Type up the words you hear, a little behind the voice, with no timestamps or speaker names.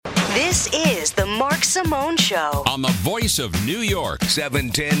This is the Mark Simone Show on the voice of New York,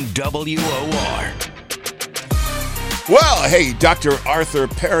 710 WOR. Well, hey, Dr. Arthur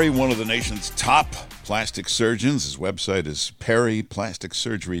Perry, one of the nation's top plastic surgeons. His website is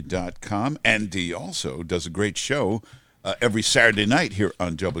perryplasticsurgery.com, and he also does a great show every Saturday night here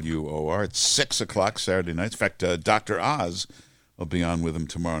on WOR. It's 6 o'clock Saturday nights. In fact, Dr. Oz will be on with him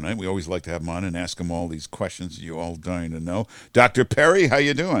tomorrow night. We always like to have him on and ask him all these questions you all dying to know. Dr. Perry, how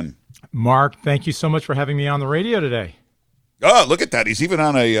you doing? Mark, thank you so much for having me on the radio today. Oh, look at that. He's even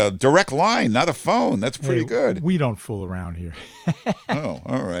on a direct line, not a phone. That's pretty good. We don't fool around here. Oh,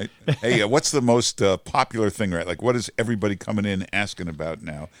 all right. Hey, what's the most popular thing, right? Like, what is everybody coming in asking about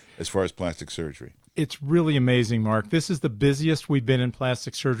now as far as plastic surgery? It's really amazing, Mark. This is the busiest we've been in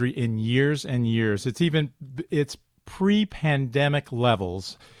plastic surgery in years and years. It's pre-pandemic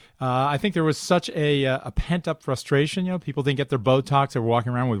levels. I think there was such a pent-up frustration. You know, people didn't get their Botox. They were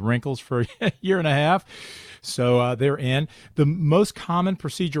walking around with wrinkles for a year and a half. So they're in. The most common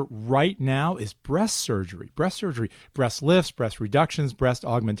procedure right now is breast surgery. Breast lifts, breast reductions, breast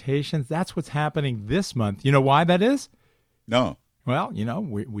augmentations. That's what's happening this month. You know why that is? No. Well, you know,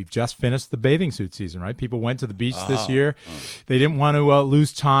 we've just finished the bathing suit season, right? People went to the beach this year. They didn't want to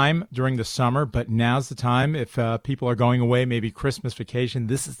lose time during the summer, but now's the time. If people are going away, maybe Christmas vacation,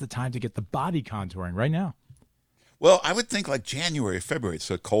 this is the time to get the body contouring right now. Well, I would think like January, February. It's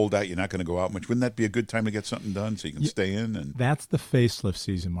so cold out, you're not going to go out much. Wouldn't that be a good time to get something done so you can stay in? And that's the facelift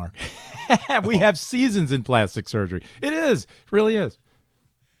season, Mark. We have seasons in plastic surgery. It is. It really is.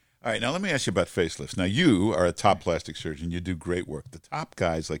 All right, now let me ask you about facelifts. Now, you are a top plastic surgeon. You do great work. The top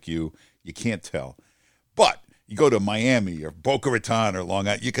guys like you can't tell. But you go to Miami or Boca Raton or Long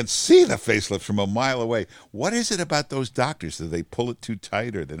Island, you can see the facelift from a mile away. What is it about those doctors? Do they pull it too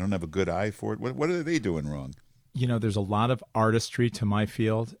tight or they don't have a good eye for it? What are they doing wrong? You know, there's a lot of artistry to my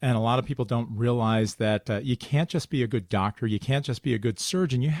field, and a lot of people don't realize that you can't just be a good doctor. You can't just be a good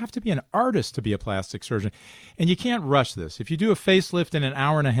surgeon. You have to be an artist to be a plastic surgeon, and you can't rush this. If you do a facelift in an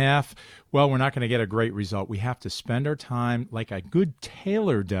hour and a half, well, we're not going to get a great result. We have to spend our time like a good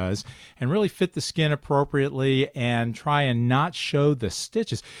tailor does and really fit the skin appropriately and try and not show the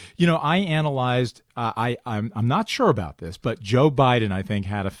stitches. You know, I analyzed, I'm not sure about this, but Joe Biden, I think,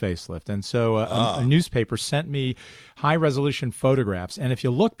 had a facelift. And so a newspaper sent me high-resolution photographs. And if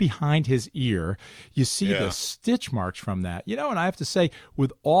you look behind his ear, you see the stitch marks from that. You know, and I have to say,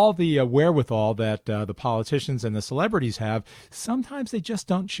 with all the wherewithal that the politicians and the celebrities have, sometimes they just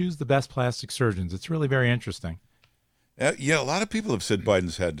don't choose the best plastic surgeons. It's really very interesting. Yeah, a lot of people have said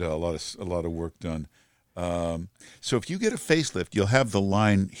Biden's had a lot of work done. So if you get a facelift, you'll have the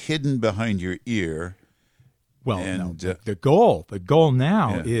line hidden behind your ear. Well, no, the goal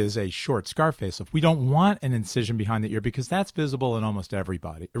now is a short scar facelift. We don't want an incision behind the ear because that's visible in almost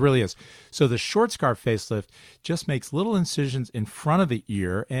everybody. It really is. So the short scar facelift just makes little incisions in front of the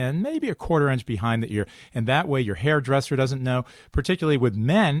ear and maybe a quarter inch behind the ear. And that way your hairdresser doesn't know, particularly with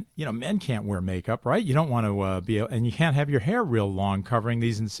men. You know, men can't wear makeup, right? You don't want to and you can't have your hair real long covering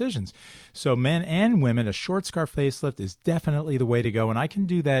these incisions. So men and women, a short scar facelift is definitely the way to go. And I can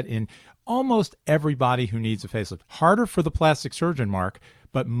do that in almost everybody who needs a facelift. Harder for the plastic surgeon, Mark,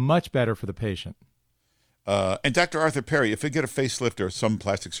 but much better for the patient. And Dr. Arthur Perry, if you get a facelift or some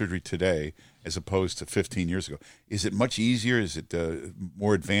plastic surgery today as opposed to 15 years ago, is it much easier? Is it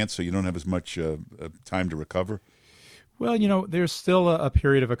more advanced so you don't have as much time to recover? Well, you know, there's still a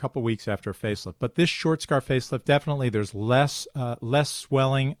period of a couple weeks after a facelift, but this short scar facelift, definitely there's less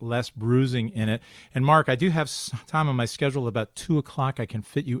swelling, less bruising in it. And Mark, I do have time on my schedule about 2 o'clock. I can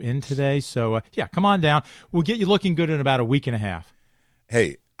fit you in today. So come on down. We'll get you looking good in about a week and a half.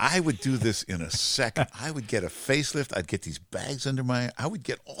 Hey, I would do this in a second. I would get a facelift. I'd get these bags under my eye. I would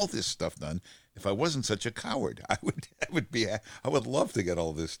get all this stuff done if I wasn't such a coward. I would love to get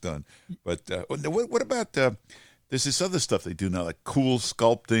all this done. But what about there's this other stuff they do now, like cool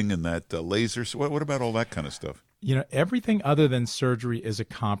sculpting and that laser. So what about all that kind of stuff? You know, everything other than surgery is a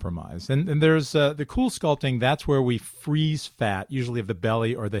compromise. And there's the cool sculpting, that's where we freeze fat, usually of the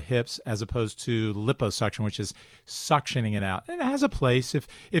belly or the hips, as opposed to liposuction, which is suctioning it out. And it has a place.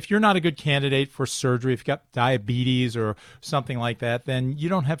 If you're not a good candidate for surgery, if you've got diabetes or something like that, then you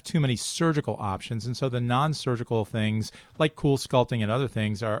don't have too many surgical options. And so the non-surgical things, like cool sculpting and other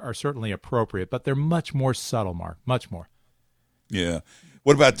things, are certainly appropriate. But they're much more subtle, Mark, much more. Yeah.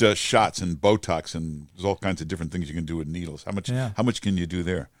 What about shots and Botox and there's all kinds of different things you can do with needles? How much can you do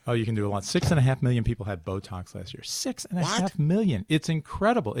there? Oh, you can do a lot. 6.5 million people had Botox last year. 6.5 million. It's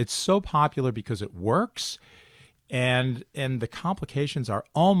incredible. It's so popular because it works and the complications are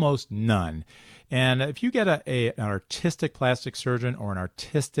almost none. And if you get an artistic plastic surgeon or an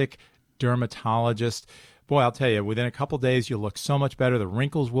artistic dermatologist, boy, I'll tell you, within a couple days, you'll look so much better. The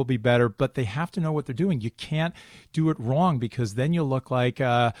wrinkles will be better, but they have to know what they're doing. You can't do it wrong, because then you'll look like,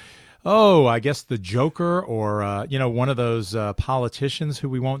 I guess the Joker, or, one of those politicians who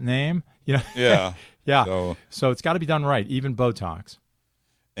we won't name. Yeah. Yeah. So it's got to be done right, even Botox.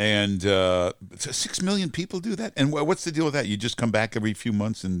 And 6 million people do that? And what's the deal with that? You just come back every few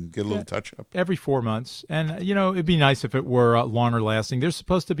months and get a little touch-up? Every 4 months. And, it'd be nice if it were longer lasting. There's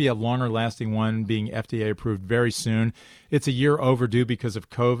supposed to be a longer lasting one being FDA approved very soon. It's a year overdue because of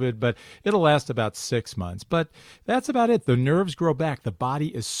COVID, but it'll last about 6 months. But that's about it. The nerves grow back. The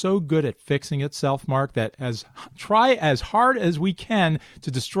body is so good at fixing itself, Mark, that try as hard as we can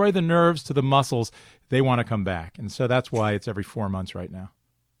to destroy the nerves to the muscles, they want to come back. And so that's why it's every 4 months right now.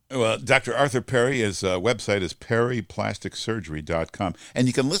 Well, Dr. Arthur Perry, his website is perryplasticsurgery.com. And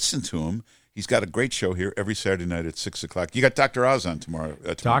you can listen to him. He's got a great show here every Saturday night at 6 o'clock. You got Dr. Oz on tomorrow.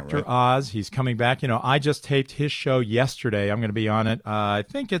 Dr. Right? Oz, he's coming back. I just taped his show yesterday. I'm going to be on it. I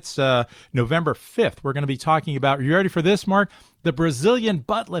think it's November 5th. We're going to be talking about, are you ready for this, Mark? The Brazilian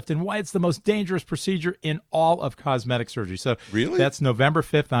butt lift and why it's the most dangerous procedure in all of cosmetic surgery. So really? That's November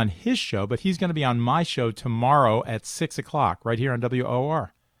 5th on his show, but he's going to be on my show tomorrow at 6 o'clock right here on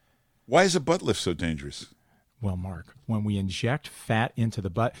WOR. Why is a butt lift so dangerous? Well, Mark, when we inject fat into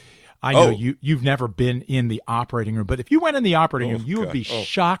the butt, I know you've never been in the operating room, but if you went in the operating room, you would be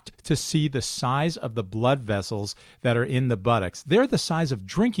shocked to see the size of the blood vessels that are in the buttocks. They're the size of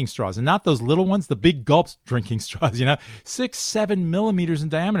drinking straws, and not those little ones, the big gulps drinking straws, 6-7 millimeters in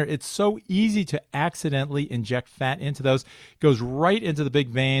diameter. It's so easy to accidentally inject fat into those. It goes right into the big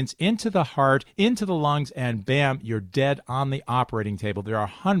veins, into the heart, into the lungs, and bam, you're dead on the operating table. There are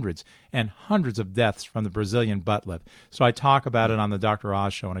hundreds and hundreds of deaths from the Brazilian butt lift. So I talk about it on the Dr.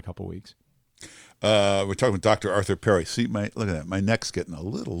 Oz show in a couple weeks. We're talking with Dr. Arthur Perry. See, look at that. My neck's getting a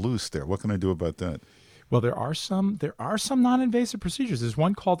little loose there. What can I do about that? Well, there are some non-invasive procedures. There's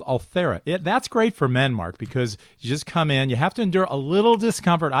one called Ulthera. That's great for men, Mark, because you just come in. You have to endure a little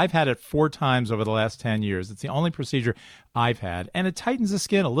discomfort. I've had it 4 times over the last 10 years. It's the only procedure I've had. And it tightens the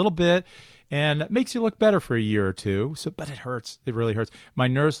skin a little bit and makes you look better for a year or two. But it hurts. It really hurts. My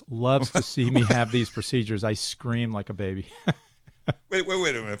nurse loves to see me have these procedures. I scream like a baby. Wait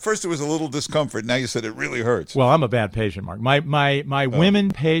a minute. First it was a little discomfort. Now you said it really hurts. Well, I'm a bad patient, Mark. My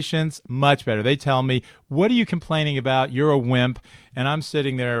women patients, much better. They tell me, what are you complaining about? You're a wimp. And I'm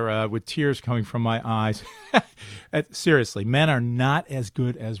sitting there with tears coming from my eyes. Seriously, men are not as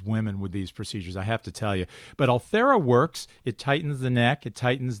good as women with these procedures, I have to tell you. But Ulthera works. It tightens the neck. It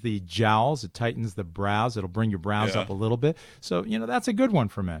tightens the jowls. It tightens the brows. It'll bring your brows up a little bit. So, that's a good one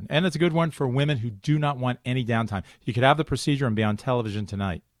for men. And it's a good one for women who do not want any downtime. You could have the procedure and be on television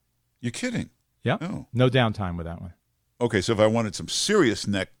tonight. You're kidding? Yeah. Oh. No downtime with that one. Okay, so if I wanted some serious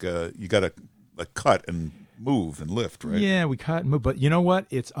neck, you got to cut and move and lift, right? Yeah, we cut and move. But you know what?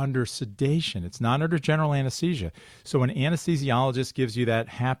 It's under sedation. It's not under general anesthesia. So an anesthesiologist gives you that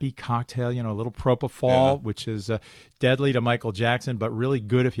happy cocktail, a little propofol, which is deadly to Michael Jackson, but really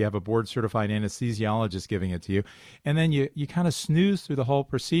good if you have a board-certified anesthesiologist giving it to you. And then you kind of snooze through the whole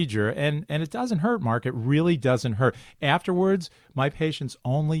procedure, and it doesn't hurt, Mark. It really doesn't hurt. Afterwards, my patients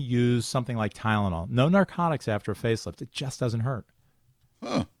only use something like Tylenol. No narcotics after a facelift. It just doesn't hurt.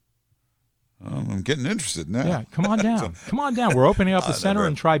 Huh. I'm getting interested now. Yeah, come on down. Come on down. We're opening up the center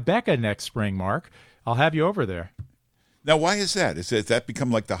in Tribeca next spring, Mark. I'll have you over there. Now, why is that? Has that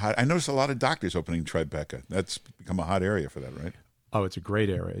become like the hot? I noticed a lot of doctors opening Tribeca. That's become a hot area for that, right? Oh, it's a great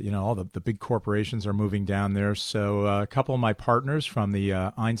area. All the big corporations are moving down there. So a couple of my partners from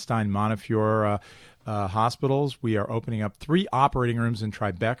the Einstein Montefiore hospitals, we are opening up 3 operating rooms in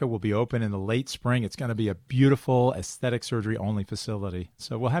Tribeca. We'll be open in the late spring. It's going to be a beautiful aesthetic surgery only facility.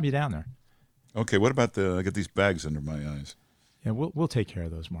 So we'll have you down there. Okay, what about I got these bags under my eyes? Yeah, we'll take care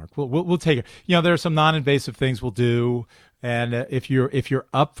of those, Mark. We'll take it. There are some non-invasive things we'll do, and if you're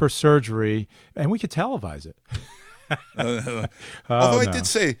up for surgery, and we could televise it. Although I did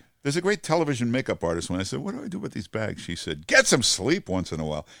say there's a great television makeup artist. When I said, "What do I do with these bags?" She said, "Get some sleep once in a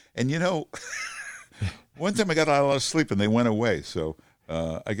while." And one time I got a lot of sleep, and they went away. So.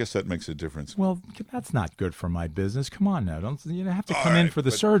 I guess that makes a difference. Well, that's not good for my business. Come on now. Don't have to come in for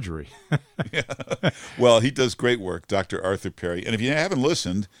the surgery. Yeah. Well, he does great work, Dr. Arthur Perry. And if you haven't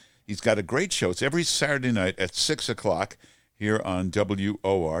listened, he's got a great show. It's every Saturday night at 6 o'clock here on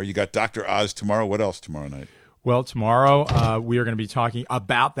WOR. You got Dr. Oz tomorrow. What else tomorrow night? Well, tomorrow we are going to be talking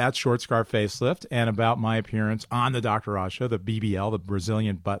about that short scarf facelift and about my appearance on the Dr. Oz Show, the BBL, the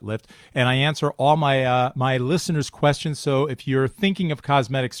Brazilian butt lift. And I answer all my my listeners' questions. So if you're thinking of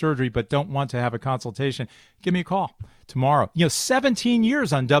cosmetic surgery but don't want to have a consultation, give me a call tomorrow. 17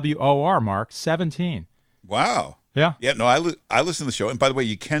 years on WOR, Mark. 17. Wow. Yeah. Yeah. No, I listen to the show, and by the way,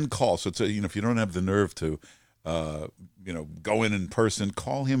 you can call. So it's if you don't have the nerve to, go in person,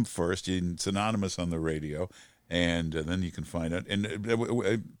 call him first. It's anonymous on the radio. And then you can find out.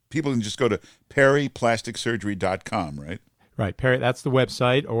 And people can just go to perryplasticsurgery.com, right? Right, Perry. That's the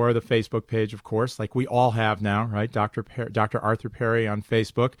website or the Facebook page, of course, like we all have now, right? Dr. Arthur Perry on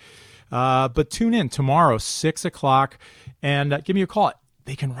Facebook. But tune in tomorrow, 6 o'clock, and give me a call.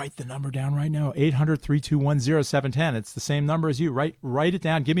 They can write the number down right now, 800-321-0710. It's the same number as you. Write it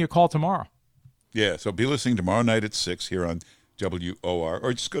down. Give me a call tomorrow. Yeah, so be listening tomorrow night at 6 here on WOR,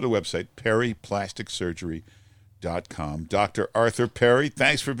 or just go to the website, perryplasticsurgery.com. Dr. Arthur Perry,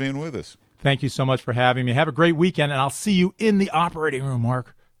 thanks for being with us. Thank you so much for having me. Have a great weekend, and I'll see you in the operating room,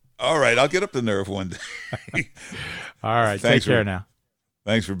 Mark. All right, I'll get up the nerve one day. All right, take care now.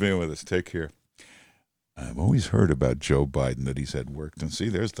 Thanks for being with us. Take care. I've always heard about Joe Biden, that he's had work done. See,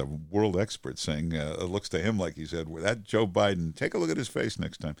 there's the world expert saying it looks to him like he's had work. That Joe Biden, take a look at his face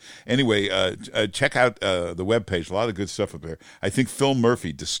next time. Anyway, check out the webpage. A lot of good stuff up there. I think Phil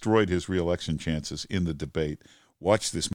Murphy destroyed his reelection chances in the debate. Watch this.